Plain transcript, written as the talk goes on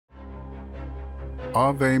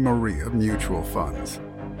Ave Maria Mutual Funds,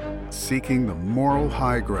 seeking the moral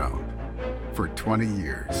high ground for 20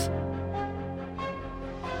 years.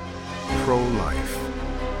 Pro-life,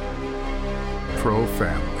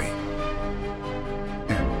 pro-family,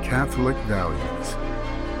 and Catholic values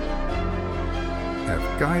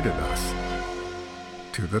have guided us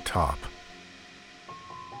to the top.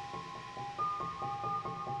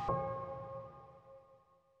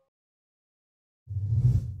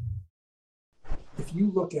 If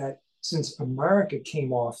you look at, since America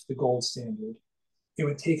came off the gold standard, it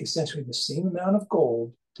would take essentially the same amount of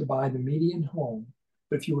gold to buy the median home.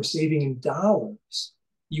 But if you were saving in dollars,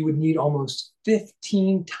 you would need almost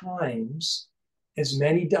 15 times as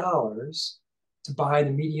many dollars to buy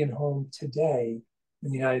the median home today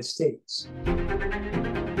in the United States.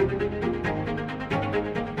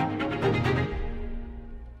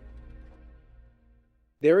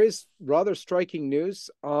 There is rather striking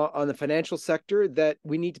news on the financial sector that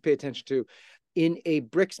we need to pay attention to. In a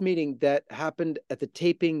BRICS meeting that happened at the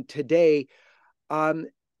taping today,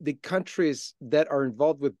 the countries that are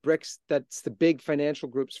involved with BRICS, that's the big financial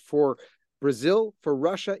groups for Brazil, for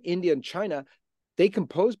Russia, India, and China, they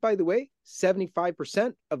compose, by the way,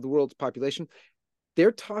 75% of the world's population.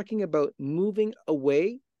 They're talking about moving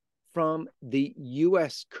away from the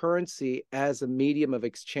US currency as a medium of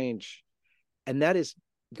exchange. And that is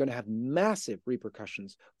going to have massive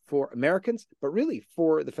repercussions for Americans, but really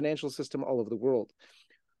for the financial system all over the world.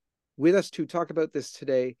 With us to talk about this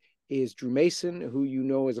today is Drew Mason, who you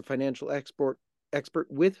know is a financial expert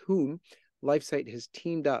with whom LifeSight has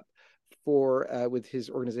teamed up for with his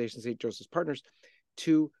organization, St. Joseph's Partners,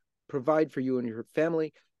 to provide for you and your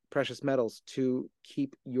family precious metals to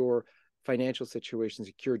keep your financial situation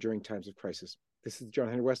secure during times of crisis. This is the John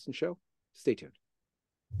Henry Weston Show. Stay tuned.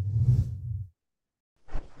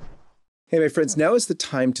 Hey, my friends, now is the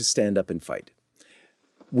time to stand up and fight.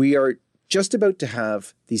 We are just about to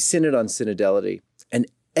have the Synod on Synodality, and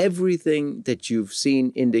everything that you've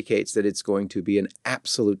seen indicates that it's going to be an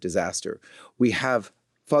absolute disaster. We have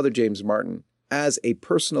Father James Martin as a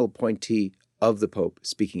personal appointee of the Pope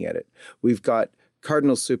speaking at it. We've got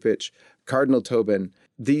Cardinal Cupich, Cardinal Tobin.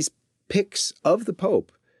 These picks of the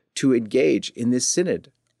Pope to engage in this synod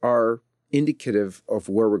are indicative of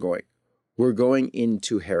where we're going. We're going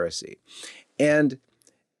into heresy. And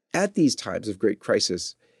at these times of great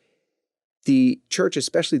crisis, the church,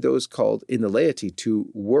 especially those called in the laity to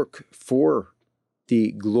work for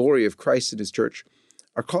the glory of Christ and his church,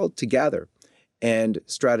 are called to gather and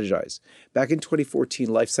strategize. Back in 2014,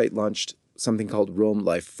 LifeSight launched something called Rome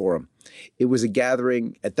Life Forum. It was a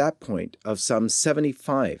gathering at that point of some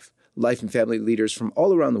 75 life and family leaders from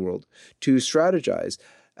all around the world to strategize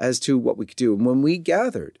as to what we could do. And when we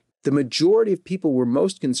gathered, the majority of people were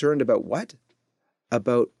most concerned about what?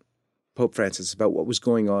 About Pope Francis, about what was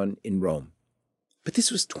going on in Rome. But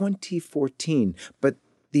this was 2014, but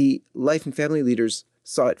the life and family leaders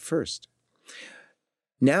saw it first.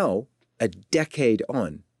 Now, a decade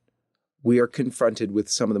on, we are confronted with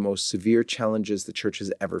some of the most severe challenges the church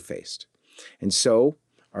has ever faced. And so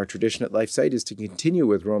our tradition at LifeSight is to continue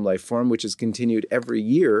with Rome Life Forum, which has continued every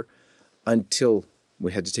year until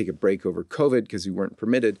we had to take a break over COVID because we weren't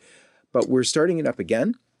permitted. But we're starting it up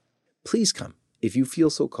again. Please come, if you feel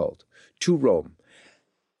so called, to Rome,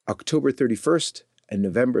 October 31st and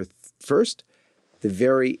November 1st, the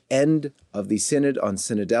very end of the Synod on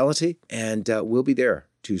Synodality. And we'll be there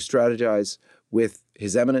to strategize with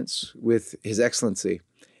His Eminence, with His Excellency,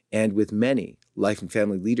 and with many life and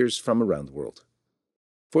family leaders from around the world.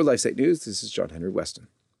 For LifeSight News, this is John Henry Weston,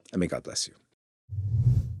 and may God bless you.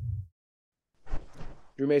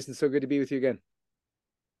 Drew Mason, so good to be with you again.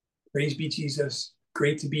 Praise be Jesus.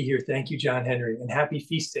 Great to be here. Thank you, John Henry, and happy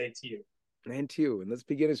feast day to you. And to you. And let's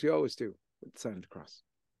begin as we always do with the sign of the cross.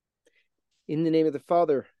 In the name of the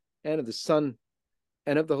Father, and of the Son,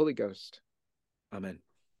 and of the Holy Ghost. Amen.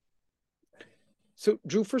 So,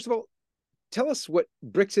 Drew, first of all, tell us what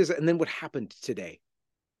BRICS is and then what happened today.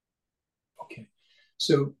 Okay.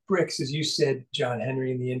 So BRICS, as you said, John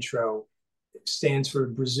Henry, in the intro, stands for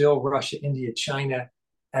Brazil, Russia, India, China,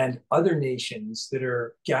 and other nations that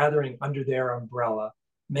are gathering under their umbrella,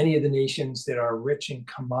 many of the nations that are rich in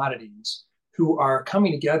commodities, who are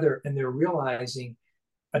coming together and they're realizing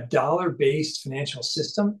a dollar-based financial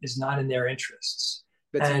system is not in their interests.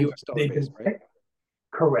 That's a US dollar based, right?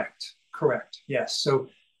 Correct. Yes. So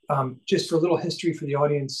just for a little history for the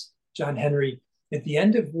audience, John Henry, at the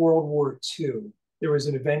end of World War II, there was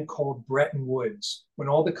an event called Bretton Woods, when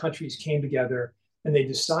all the countries came together and they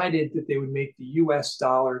decided that they would make the US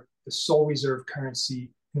dollar the sole reserve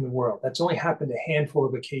currency in the world. That's only happened a handful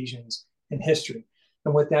of occasions in history.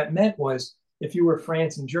 And what that meant was if you were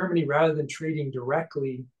France and Germany, rather than trading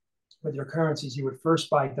directly with your currencies, you would first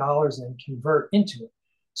buy dollars and convert into it.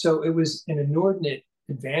 So it was an inordinate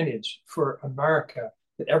advantage for America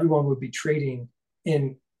that everyone would be trading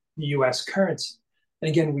in the US currency. And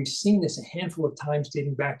again, we've seen this a handful of times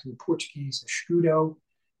dating back to the Portuguese escudo,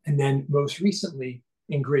 and then most recently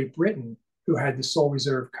in Great Britain, who had the sole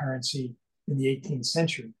reserve currency in the 18th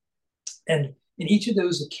century. And in each of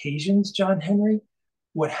those occasions, John Henry,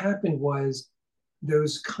 what happened was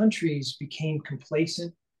those countries became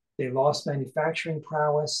complacent. They lost manufacturing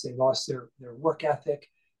prowess, they lost their work ethic,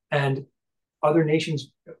 and other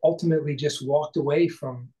nations ultimately just walked away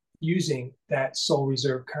from using that sole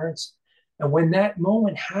reserve currency. And when that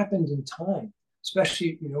moment happened in time,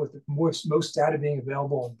 especially with the most data being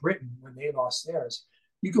available in Britain when they lost theirs,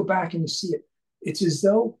 you go back and you see it. It's as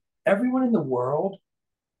though everyone in the world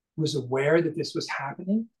was aware that this was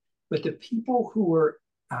happening, but the people who were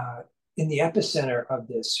in the epicenter of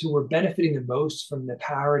this, who were benefiting the most from the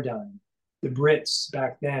paradigm, the Brits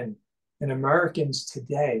back then and Americans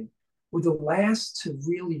today, were the last to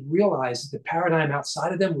really realize that the paradigm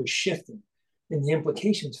outside of them was shifting and the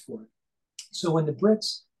implications for it. So when the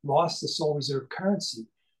Brits lost the sole reserve currency,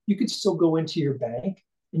 you could still go into your bank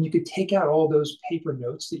and you could take out all those paper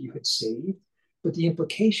notes that you had saved. But the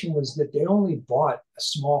implication was that they only bought a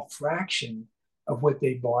small fraction of what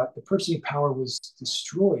they bought. The purchasing power was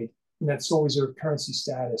destroyed when that sole reserve currency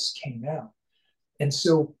status came out. And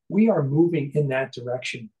so we are moving in that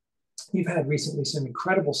direction. We've had recently some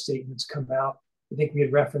incredible statements come out. I think we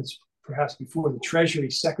had referenced perhaps before the Treasury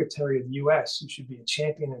Secretary of the US, who should be a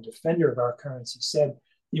champion and defender of our currency, said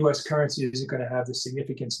the US currency isn't going to have the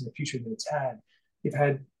significance in the future that it's had. We've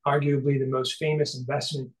had arguably the most famous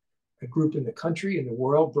investment group in the country, in the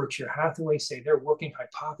world, Berkshire Hathaway, say their working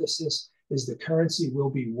hypothesis is the currency will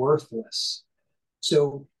be worthless.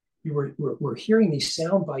 So we're hearing these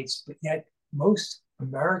sound bites, but yet most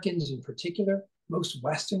Americans in particular, most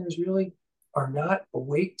Westerners really, are not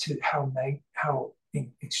awake to how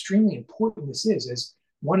extremely important this is. As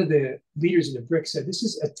one of the leaders of the BRICS said, this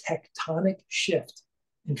is a tectonic shift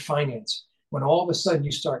in finance, when all of a sudden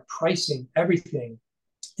you start pricing everything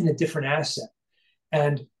in a different asset.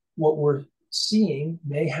 And what we're seeing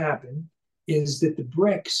may happen is that the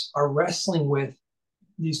BRICS are wrestling with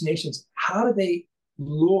these nations. How do they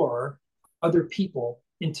lure other people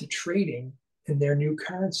into trading in their new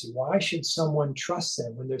currency? Why should someone trust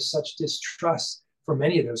them when there's such distrust for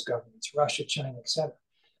many of those governments, Russia, China, et cetera?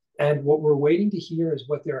 And what we're waiting to hear is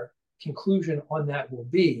what their conclusion on that will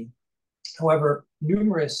be. However,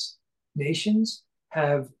 numerous nations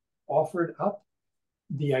have offered up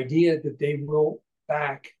the idea that they will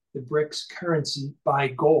back the BRICS currency by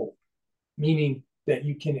gold, meaning that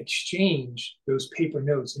you can exchange those paper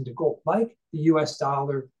notes into gold, like the US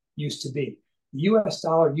dollar used to be. The US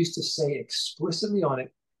dollar used to say explicitly on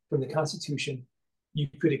it from the Constitution, you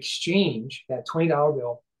could exchange that $20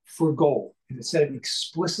 bill for gold. And it said it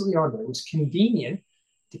explicitly on there. It was convenient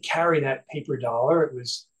to carry that paper dollar. It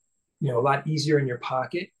was, a lot easier in your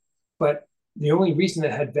pocket. But the only reason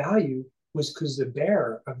that had value was because the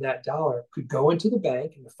bearer of that dollar could go into the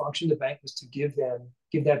bank, and the function of the bank was to give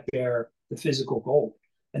that bearer the physical gold.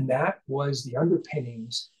 And that was the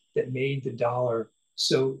underpinnings that made the dollar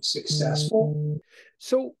so successful.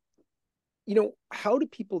 So, how do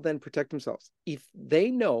people then protect themselves? If they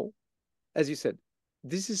know, as you said,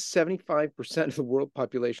 this is 75% of the world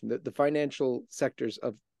population, the financial sectors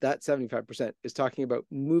of that 75% is talking about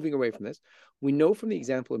moving away from this. We know from the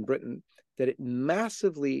example in Britain that it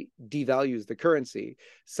massively devalues the currency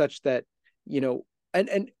such that,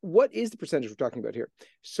 and what is the percentage we're talking about here?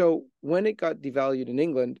 So when it got devalued in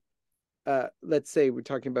England, let's say we're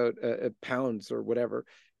talking about pounds or whatever,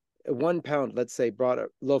 1 pound, let's say, brought a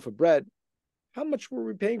loaf of bread. How much were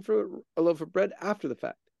we paying for a loaf of bread after the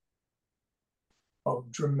fact? Oh,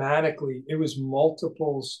 dramatically. It was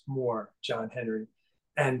multiples more, John Henry.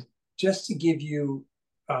 And just to give you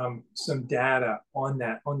some data on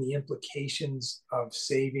that, on the implications of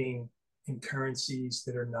saving in currencies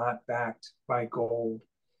that are not backed by gold.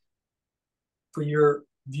 For your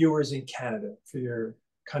viewers in Canada, for your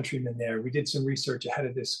countrymen there, we did some research ahead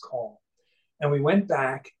of this call. And we went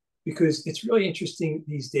back because it's really interesting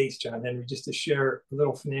these days, John Henry, just to share a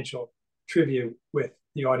little financial trivia with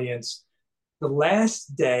the audience. The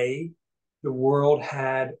last day the world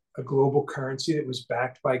had a global currency that was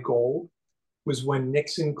backed by gold was when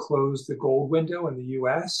Nixon closed the gold window in the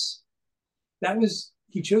US.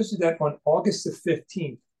 He chose to do that on August the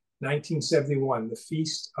 15th, 1971, the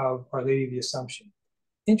feast of Our Lady of the Assumption.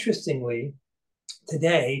 Interestingly,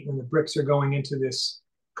 today, when the BRICS are going into this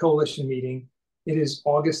coalition meeting, It is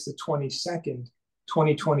August the 22nd,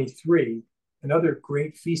 2023, another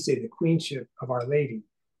great feast day, the Queenship of Our Lady.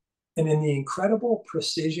 And in the incredible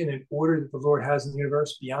precision and order that the Lord has in the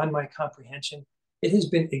universe beyond my comprehension, it has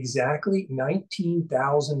been exactly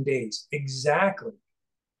 19,000 days, exactly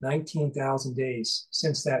 19,000 days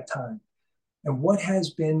since that time. And what has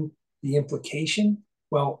been the implication?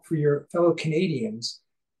 Well, for your fellow Canadians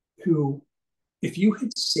who, if you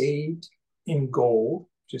had saved in gold,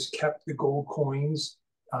 just kept the gold coins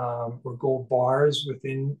or gold bars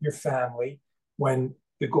within your family when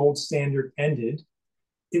the gold standard ended,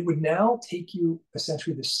 it would now take you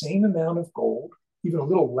essentially the same amount of gold, even a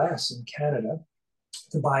little less in Canada,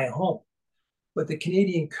 to buy a home. But the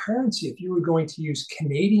Canadian currency, if you were going to use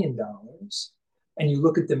Canadian dollars, and you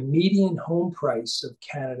look at the median home price of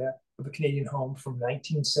Canada, of a Canadian home from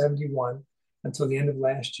 1971 until the end of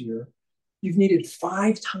last year, you've needed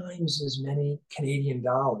 5 times as many Canadian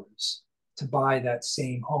dollars to buy that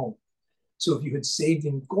same home. So if you had saved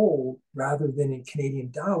in gold rather than in Canadian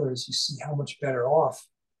dollars, you see how much better off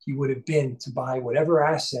you would have been to buy whatever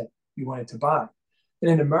asset you wanted to buy. And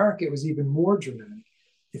in America, it was even more dramatic.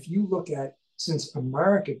 If you look at, since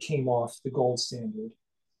America came off the gold standard,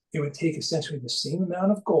 it would take essentially the same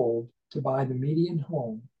amount of gold to buy the median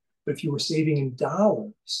home. But if you were saving in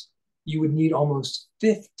dollars, you would need almost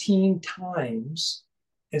 15 times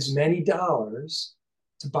as many dollars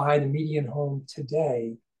to buy the median home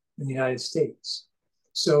today in the United States.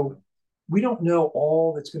 So we don't know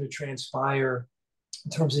all that's going to transpire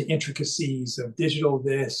in terms of the intricacies of digital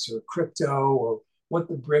this or crypto or what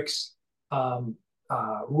the BRICS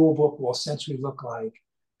rule book will essentially look like.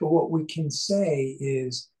 But what we can say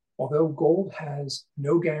is, although gold has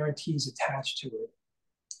no guarantees attached to it,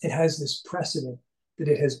 it has this precedent that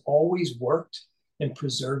it has always worked in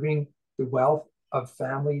preserving the wealth of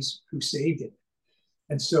families who saved it.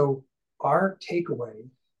 And so our takeaway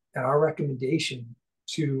and our recommendation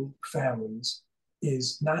to families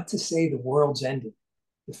is not to say the world's ended.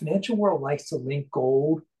 The financial world likes to link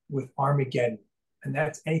gold with Armageddon, and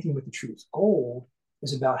that's anything but the truth. Gold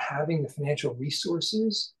is about having the financial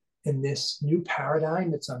resources in this new paradigm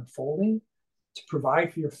that's unfolding to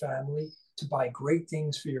provide for your family, to buy great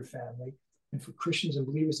things for your family, and for Christians and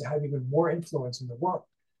believers to have even more influence in the world.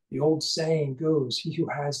 The old saying goes, he who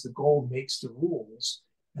has the gold makes the rules,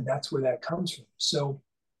 and that's where that comes from. So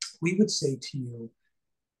we would say to you,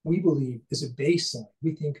 we believe as a baseline,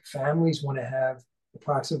 we think families want to have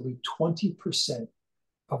approximately 20%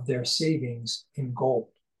 of their savings in gold.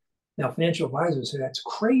 Now, financial advisors say that's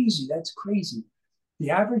crazy, that's crazy. The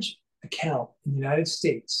average account in the United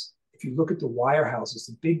States, if you look at the wirehouses,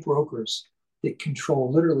 the big brokers that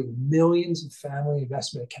control literally millions of family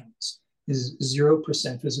investment accounts, is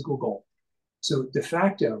 0% physical gold. So de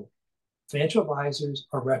facto, financial advisors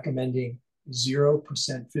are recommending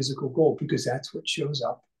 0% physical gold because that's what shows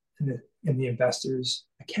up in the investors'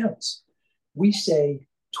 accounts. We say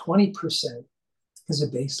 20% is a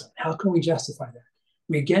baseline. How can we justify that?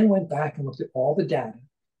 We again went back and looked at all the data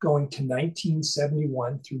going to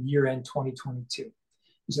 1971 through year end 2022. We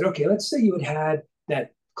said, okay, let's say you had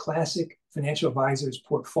that classic financial advisor's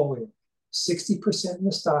portfolio, 60% in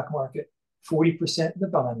the stock market, 40% in the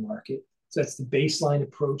bond market. So that's the baseline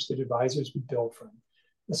approach that advisors would build from.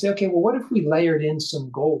 Let's say, okay, well, what if we layered in some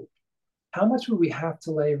gold? How much would we have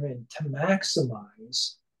to layer in to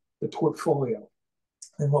maximize the portfolio?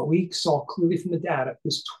 And what we saw clearly from the data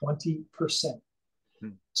was 20%.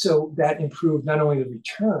 So that improved not only the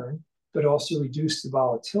return, but also reduced the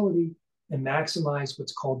volatility and maximized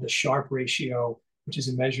what's called the Sharpe ratio, which is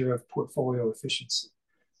a measure of portfolio efficiency.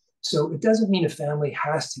 So it doesn't mean a family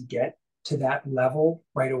has to get to that level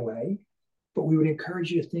right away, but we would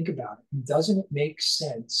encourage you to think about it. Doesn't it make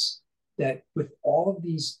sense that with all of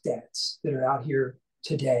these debts that are out here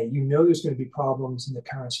today, you know there's going to be problems in the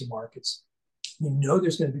currency markets. You know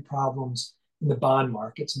there's going to be problems in the bond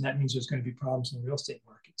markets, and that means there's going to be problems in the real estate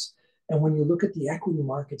markets. And when you look at the equity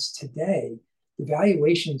markets today, the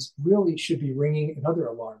valuations really should be ringing another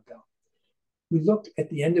alarm bell. We looked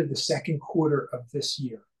at the end of the second quarter of this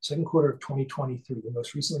year, second quarter of 2023, the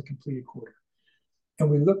most recently completed quarter, and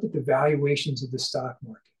we looked at the valuations of the stock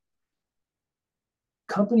market.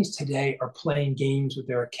 Companies today are playing games with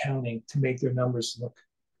their accounting to make their numbers look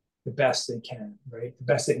the best they can, right? The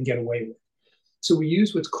best they can get away with. So we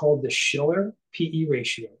use what's called the Shiller PE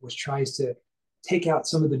ratio, which tries to take out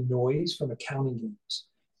some of the noise from accounting games.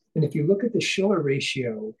 And if you look at the Shiller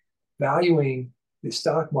ratio valuing the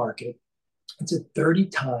stock market, it's at 30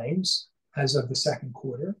 times as of the second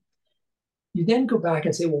quarter. You then go back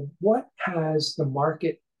and say, well, what has the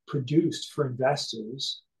market produced for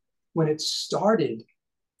investors when it started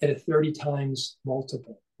at a 30 times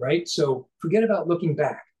multiple, right? So forget about looking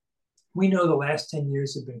back. We know the last 10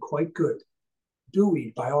 years have been quite good,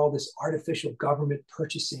 buoyed by all this artificial government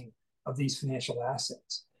purchasing of these financial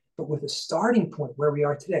assets. But with a starting point where we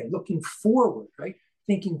are today, looking forward, right?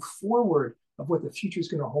 Thinking forward of what the future is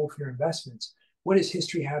going to hold for your investments, what does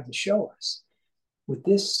history have to show us? With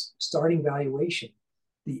this starting valuation,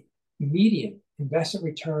 the median investment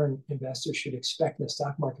return investors should expect in the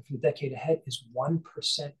stock market for the decade ahead is 1%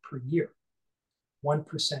 per year. 1%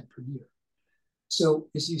 per year. So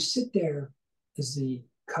as you sit there as the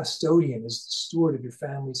custodian, as the steward of your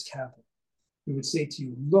family's capital, we would say to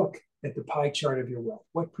you, look at the pie chart of your wealth.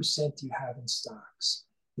 What percent do you have in stocks?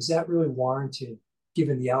 Is that really warranted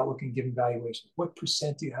given the outlook and given valuations? What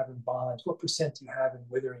percent do you have in bonds? What percent do you have in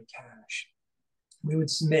withering cash? We would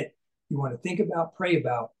submit, you want to think about, pray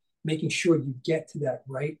about, making sure you get to that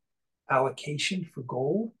right allocation for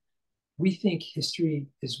gold. We think history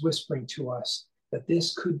is whispering to us that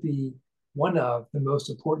this could be one of the most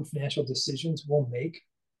important financial decisions we'll make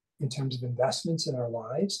in terms of investments in our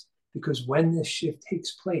lives, because when this shift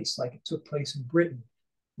takes place, like it took place in Britain,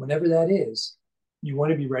 whenever that is, you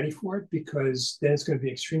want to be ready for it, because then it's going to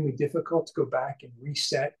be extremely difficult to go back and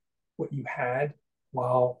reset what you had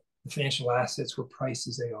while the financial assets were priced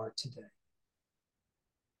as they are today.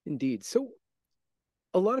 Indeed. So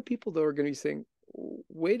a lot of people, though, are going to be saying,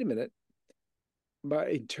 wait a minute,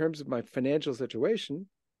 in terms of my financial situation,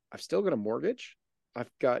 I've still got a mortgage.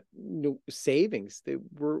 I've got no savings.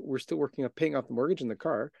 We're still working on paying off the mortgage and the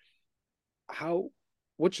car.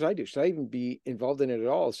 What should I do? Should I even be involved in it at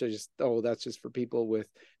all? Should I just, that's just for people with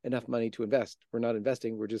enough money to invest? We're not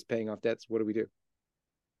investing. We're just paying off debts. What do we do?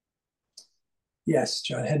 Yes,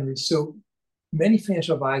 John Henry. So many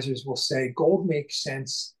financial advisors will say gold makes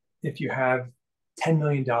sense if you have $10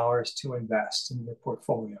 million to invest in your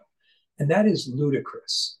portfolio. And that is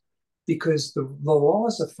ludicrous, because the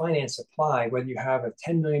laws of finance apply whether you have a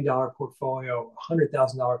 $10 million portfolio, a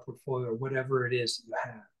 $100,000 portfolio, or whatever it is that you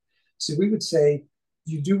have. So we would say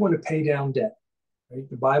you do want to pay down debt, right?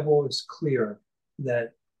 The Bible is clear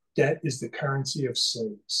that debt is the currency of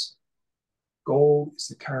slaves. Gold is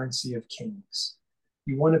the currency of kings.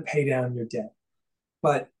 You want to pay down your debt.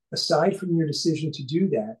 But aside from your decision to do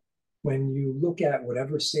that, when you look at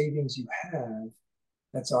whatever savings you have,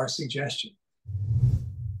 that's our suggestion.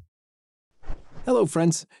 Hello,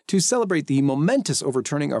 friends. To celebrate the momentous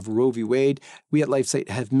overturning of Roe v. Wade, we at LifeSite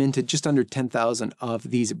have minted just under 10,000 of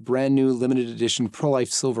these brand new limited edition pro-life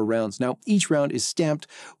silver rounds. Now, each round is stamped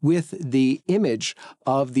with the image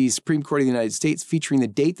of the Supreme Court of the United States, featuring the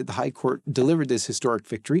date that the High Court delivered this historic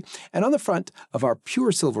victory. And on the front of our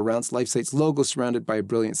pure silver rounds, LifeSite's logo surrounded by a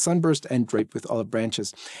brilliant sunburst and draped with olive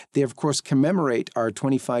branches. They, of course, commemorate our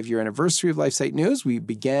 25-year anniversary of LifeSite News. We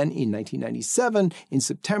began in 1997 in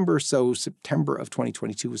September, so September of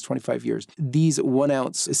 2022 was 25 years. These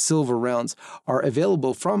 1-ounce silver rounds are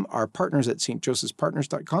available from our partners at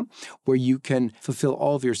stjosephspartners.com, where you can fulfill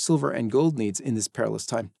all of your silver and gold needs in this perilous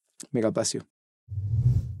time. May God bless you.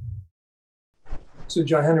 So,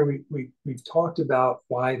 John Henry, we've talked about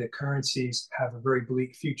why the currencies have a very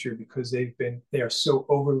bleak future, because they are so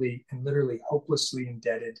overly and literally hopelessly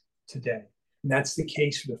indebted today. And that's the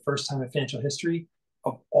case for the first time in financial history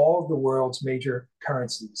of all of the world's major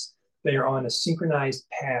currencies. They are on a synchronized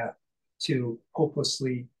path to hopeless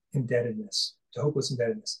indebtedness.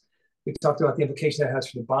 We talked about the implication that has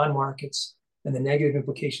for the bond markets and the negative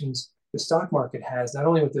implications the stock market has, not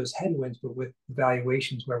only with those headwinds, but with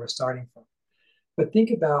valuations where we're starting from. But think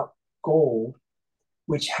about gold,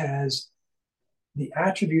 which has the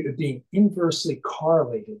attribute of being inversely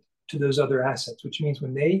correlated to those other assets, which means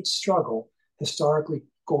when they struggle, historically,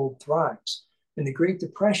 gold thrives. In the Great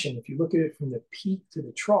Depression, if you look at it from the peak to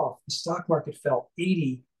the trough, the stock market fell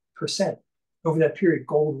 80%. Over that period,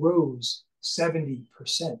 gold rose 70%.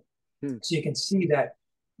 So you can see that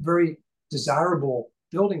very desirable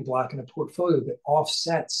building block in a portfolio that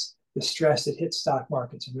offsets the stress that hits stock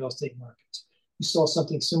markets and real estate markets. You saw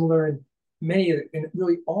something similar in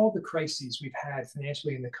really all the crises we've had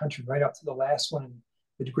financially in the country, right up to the last one,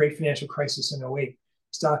 the great financial crisis in 2008.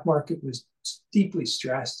 Stock market was deeply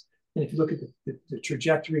stressed. And if you look at the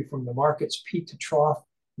trajectory from the market's peak to trough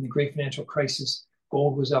in the great financial crisis,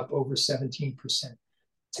 gold was up over 17%.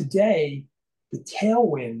 Today, the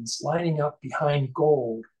tailwinds lining up behind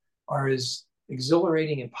gold are as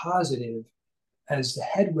exhilarating and positive as the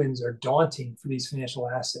headwinds are daunting for these financial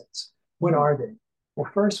assets. What are they? Well,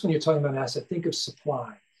 first, when you're talking about an asset, think of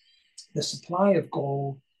supply. The supply of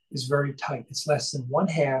gold is very tight. It's less than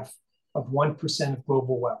 1/2 of 1% of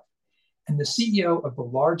global wealth. And the CEO of the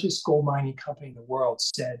largest gold mining company in the world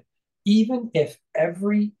said, even if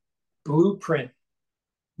every blueprint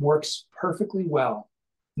works perfectly well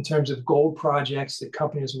in terms of gold projects that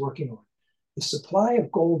companies are working on. The supply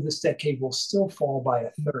of gold this decade will still fall by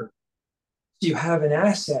a third. So you have an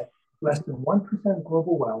asset less than 1% of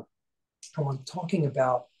global wealth. And I'm talking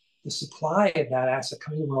about the supply of that asset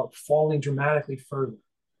coming to the world falling dramatically further.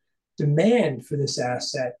 Demand for this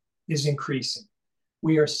asset is increasing.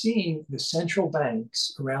 We are seeing the central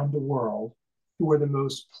banks around the world, who are the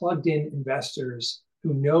most plugged in investors,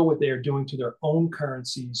 who know what they are doing to their own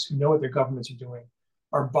currencies, who know what their governments are doing,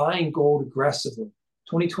 are buying gold aggressively.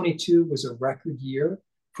 2022 was a record year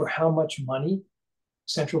for how much money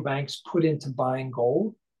central banks put into buying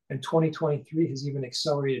gold, and 2023 has even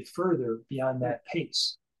accelerated further beyond that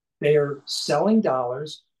pace. They are selling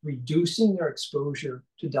dollars, reducing their exposure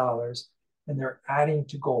to dollars, and they're adding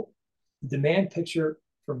to gold. The demand picture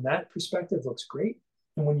from that perspective looks great.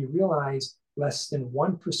 And when you realize less than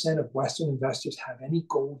 1% of Western investors have any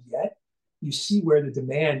gold yet, you see where the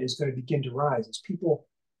demand is going to begin to rise as people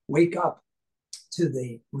wake up to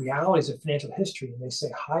the realities of financial history and they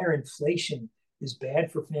say higher inflation is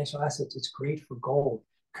bad for financial assets, it's great for gold.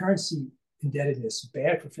 Currency indebtedness,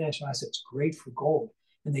 bad for financial assets, great for gold.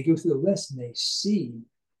 And they go through the list and they see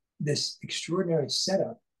this extraordinary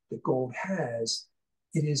setup that gold has.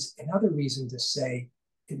 It is another reason to say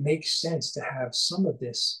it makes sense to have some of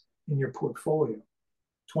this in your portfolio.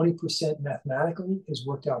 20% mathematically has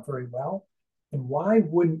worked out very well. And why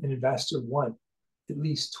wouldn't an investor want at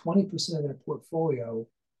least 20% of their portfolio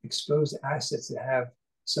exposed to assets that have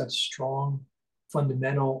such strong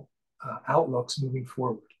fundamental outlooks moving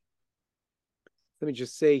forward? Let me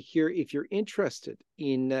just say here, if you're interested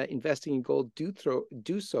in investing in gold,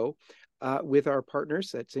 do so with our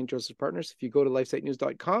partners at St. Joseph Partners. If you go to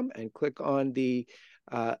lifesitenews.com and click on the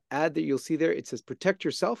ad that you'll see there, it says Protect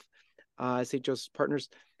Yourself, St. Joseph Partners.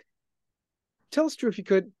 Tell us, Drew, if you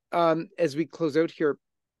could, as we close out here,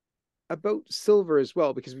 about silver as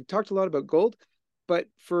well, because we've talked a lot about gold, but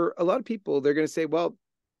for a lot of people, they're going to say, well,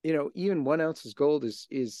 even 1 ounce of gold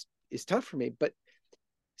is tough for me, but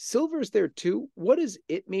silver is there too. What does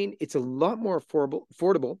it mean? It's a lot more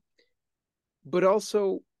affordable, but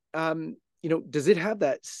also, does it have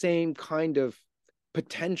that same kind of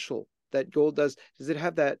potential that gold does? Does it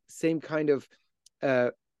have that same kind of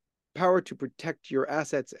power to protect your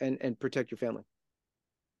assets and protect your family?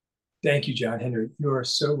 Thank you, John Henry. You are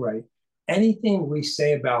so right. Anything we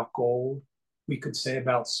say about gold, we could say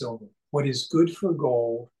about silver. What is good for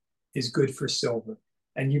gold is good for silver.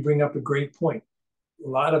 And you bring up a great point. A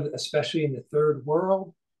lot of, especially in the third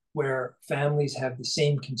world, where families have the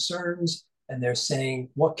same concerns and they're saying,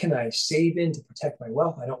 what can I save in to protect my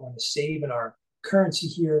wealth? I don't want to save in our currency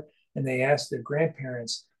here. And they ask their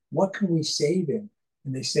grandparents, what can we save in?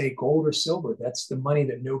 And they say gold or silver. That's the money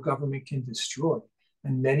that no government can destroy.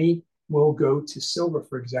 And many will go to silver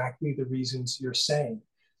for exactly the reasons you're saying.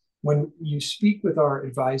 When you speak with our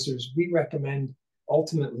advisors, we recommend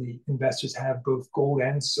ultimately investors have both gold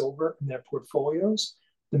and silver in their portfolios.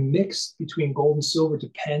 The mix between gold and silver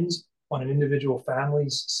depends on an individual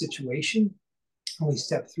family's situation. And we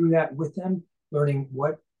step through that with them, learning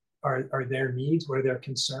what are their needs, what are their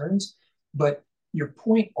concerns. But your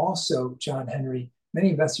point also, John Henry, many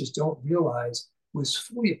investors don't realize was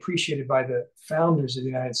fully appreciated by the founders of the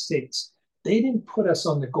United States. They didn't put us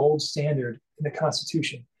on the gold standard in the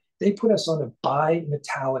Constitution. They put us on a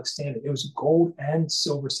bimetallic standard. It was a gold and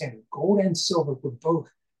silver standard. Gold and silver were both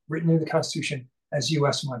written into the Constitution as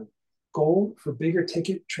U.S. money. Gold for bigger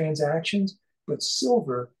ticket transactions, but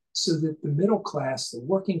silver so that the middle class, the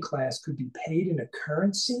working class, could be paid in a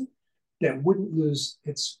currency that wouldn't lose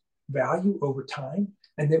its value over time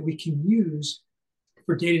and that we can use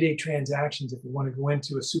for day-to-day transactions. If we want to go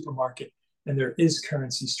into a supermarket and there is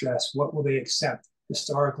currency stress, what will they accept?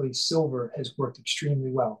 Historically, silver has worked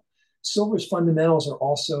extremely well. Silver's fundamentals are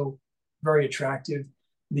also very attractive.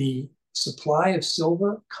 The supply of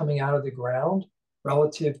silver coming out of the ground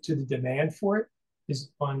relative to the demand for it is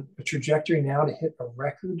on a trajectory now to hit a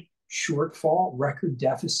record shortfall, record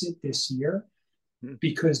deficit this year,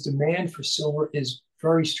 because demand for silver is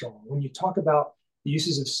very strong. When you talk about the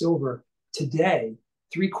uses of silver today,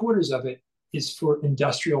 3/4 of it is for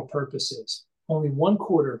industrial purposes. Only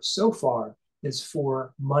 1/4 so far is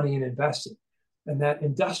for money and investing. And that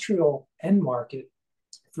industrial end market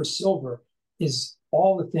for silver is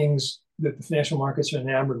all the things that the financial markets are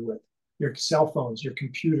enamored with. Your cell phones, your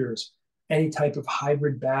computers, any type of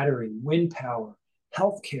hybrid battery, wind power,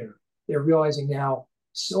 healthcare. They're realizing now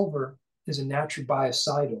silver is a natural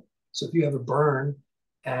biocidal. So if you have a burn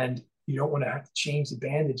and you don't want to have to change the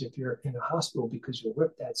bandage if you're in a hospital because you'll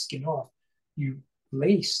rip that skin off, you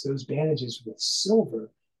lace those bandages with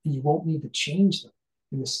silver, and you won't need to change them,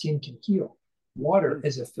 and the skin can heal. Water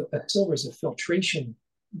is silver is a filtration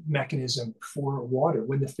mechanism for water.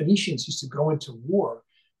 When the Phoenicians used to go into war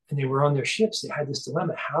and they were on their ships, they had this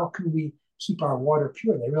dilemma: how can we keep our water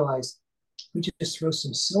pure? They realized, we just throw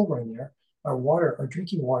some silver in there, our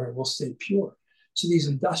drinking water will stay pure. So these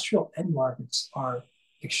industrial end markets are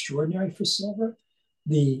extraordinary for silver.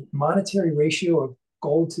 The monetary ratio of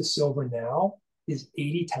gold to silver now is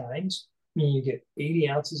 80 times, meaning you get 80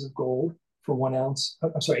 ounces of gold for 1 ounce.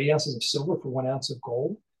 I'm sorry, 80 ounces of silver for 1 ounce of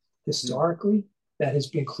gold. Historically, that has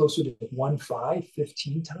been closer to 1.5,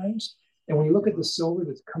 15 times. And when you look at the silver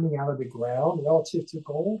that's coming out of the ground relative to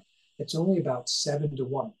gold, it's only about 7 to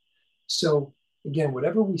 1. So again,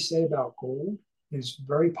 whatever we say about gold is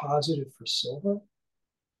very positive for silver.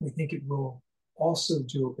 We think it will also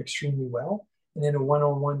do extremely well. And in a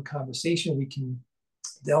one-on-one conversation, we can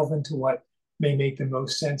delve into what may make the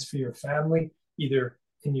most sense for your family, either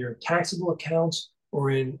in your taxable accounts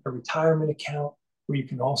or in a retirement account, where you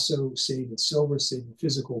can also save in silver, save in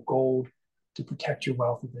physical gold to protect your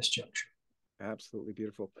wealth at this juncture. Absolutely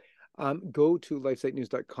beautiful. Go to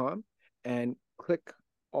lifesitenews.com and click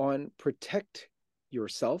on Protect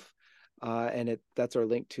Yourself. And that's our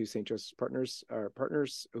link to St. Joseph's Partners, our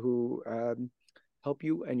partners who help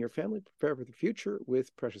you and your family prepare for the future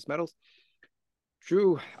with precious metals.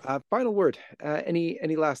 Drew, final word.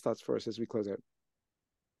 Any last thoughts for us as we close out?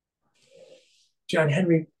 John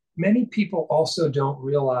Henry, many people also don't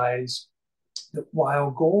realize that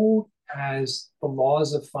while gold has the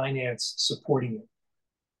laws of finance supporting it,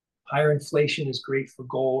 higher inflation is great for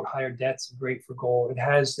gold, higher debts are great for gold. It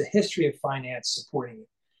has the history of finance supporting it.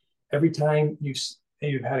 Every time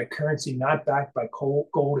you've had a currency not backed by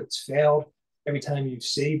gold, it's failed. Every time you've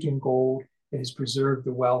saved in gold, it has preserved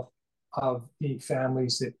the wealth of the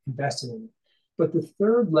families that invested in it. But the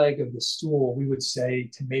third leg of the stool, we would say,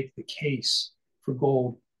 to make the case for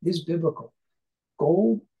gold is biblical.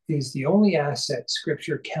 Gold is the only asset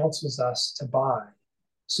Scripture counsels us to buy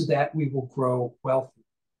so that we will grow wealthy.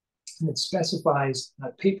 And it specifies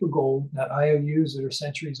not paper gold, not IOUs that are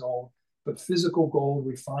centuries old, but physical gold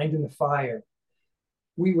refined in the fire.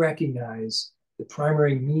 We recognize the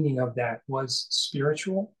primary meaning of that was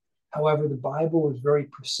spiritual. However, the Bible is very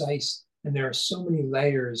precise, and there are so many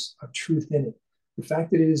layers of truth in it. The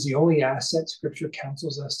fact that it is the only asset Scripture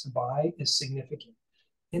counsels us to buy is significant.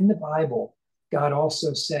 In the Bible, God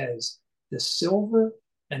also says, the silver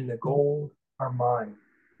and the gold are mine.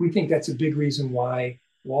 We think that's a big reason why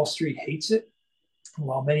Wall Street hates it,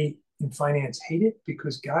 while many in finance hate it,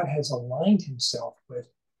 because God has aligned himself with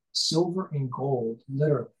silver and gold,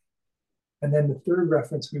 literally. And then the third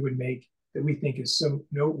reference we would make that we think is so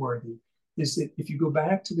noteworthy is that if you go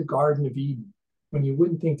back to the Garden of Eden, when you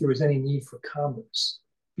wouldn't think there was any need for commerce,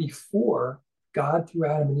 before God threw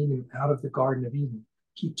Adam and Eve out of the Garden of Eden,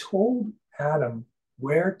 he told Adam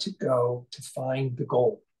where to go to find the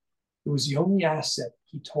gold. It was the only asset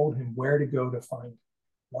he told him where to go to find it.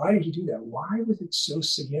 Why did he do that? Why was it so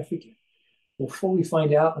significant? We'll fully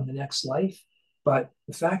find out in the next life. But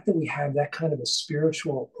the fact that we have that kind of a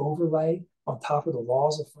spiritual overlay on top of the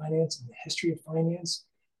laws of finance and the history of finance,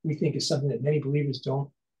 we think is something that many believers don't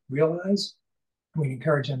realize. We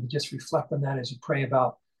encourage them to just reflect on that as you pray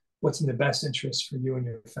about what's in the best interest for you and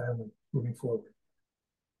your family moving forward.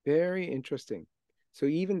 Very interesting. So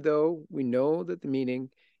even though we know that the meaning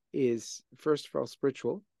is, first of all,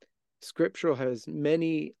 spiritual, scriptural has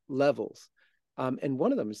many levels. And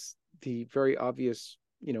one of them is the very obvious,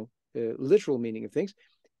 literal meaning of things.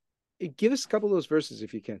 Give us a couple of those verses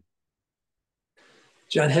if you can.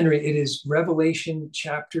 John Henry, it is Revelation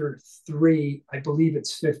chapter 3, I believe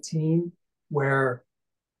it's 15, where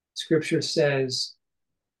scripture says,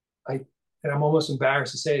 and I'm almost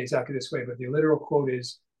embarrassed to say it exactly this way, but the literal quote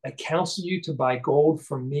is, I counsel you to buy gold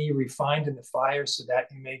from me refined in the fire so that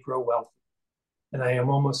you may grow wealthy. And I am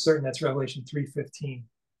almost certain that's Revelation 3:15.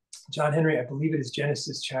 John Henry, I believe it is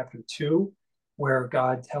Genesis chapter 2, where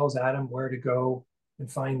God tells Adam where to go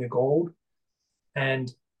and find the gold.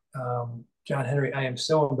 And John Henry, I am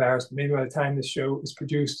so embarrassed. Maybe by the time this show is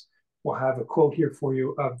produced, we'll have a quote here for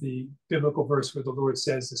you of the biblical verse where the Lord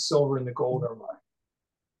says, the silver and the gold are mine.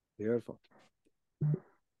 Beautiful.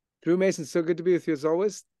 Drew Mason, so good to be with you as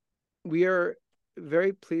always. We are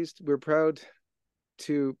very pleased. We're proud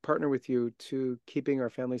to partner with you to keeping our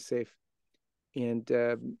families safe. And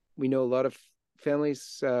we know a lot of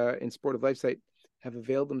families in Support of LifeSite have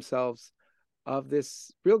availed themselves of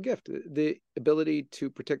this real gift, the ability to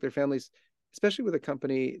protect their families, especially with a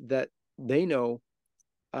company that they know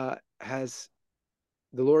has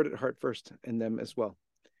the Lord at heart first in them as well.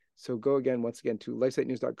 So go again, once again, to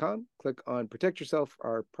lifesitenews.com, click on Protect Yourself,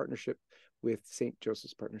 our partnership with St.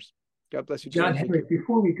 Joseph's Partners. God bless you, John Henry,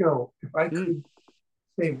 before we go, if I could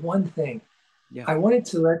say one thing, I wanted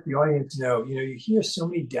to let the audience know, you hear so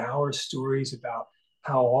many dour stories about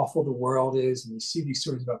how awful the world is, and you see these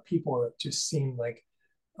stories about people that just seem like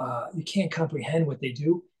you can't comprehend what they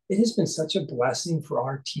do. It has been such a blessing for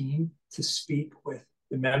our team to speak with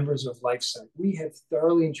the members of LifeSite. We have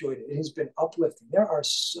thoroughly enjoyed it. It has been uplifting. There are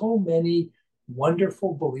so many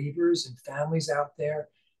wonderful believers and families out there.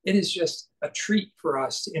 It is just a treat for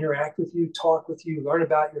us to interact with you, talk with you, learn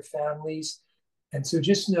about your families. And so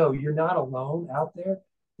just know you're not alone out there.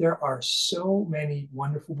 There are so many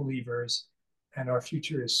wonderful believers, and our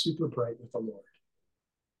future is super bright with the Lord.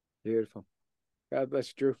 Beautiful. God bless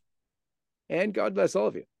you, Drew. And God bless all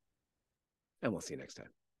of you. And we'll see you next time.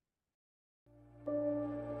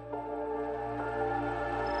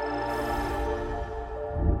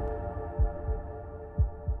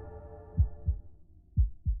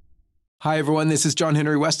 Hi, everyone. This is John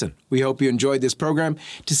Henry Weston. We hope you enjoyed this program.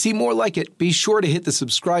 To see more like it, be sure to hit the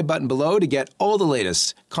subscribe button below to get all the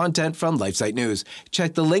latest content from LifeSite News.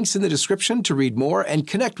 Check the links in the description to read more and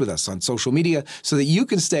connect with us on social media so that you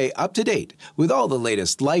can stay up to date with all the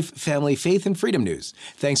latest life, family, faith, and freedom news.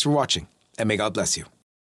 Thanks for watching, and may God bless you.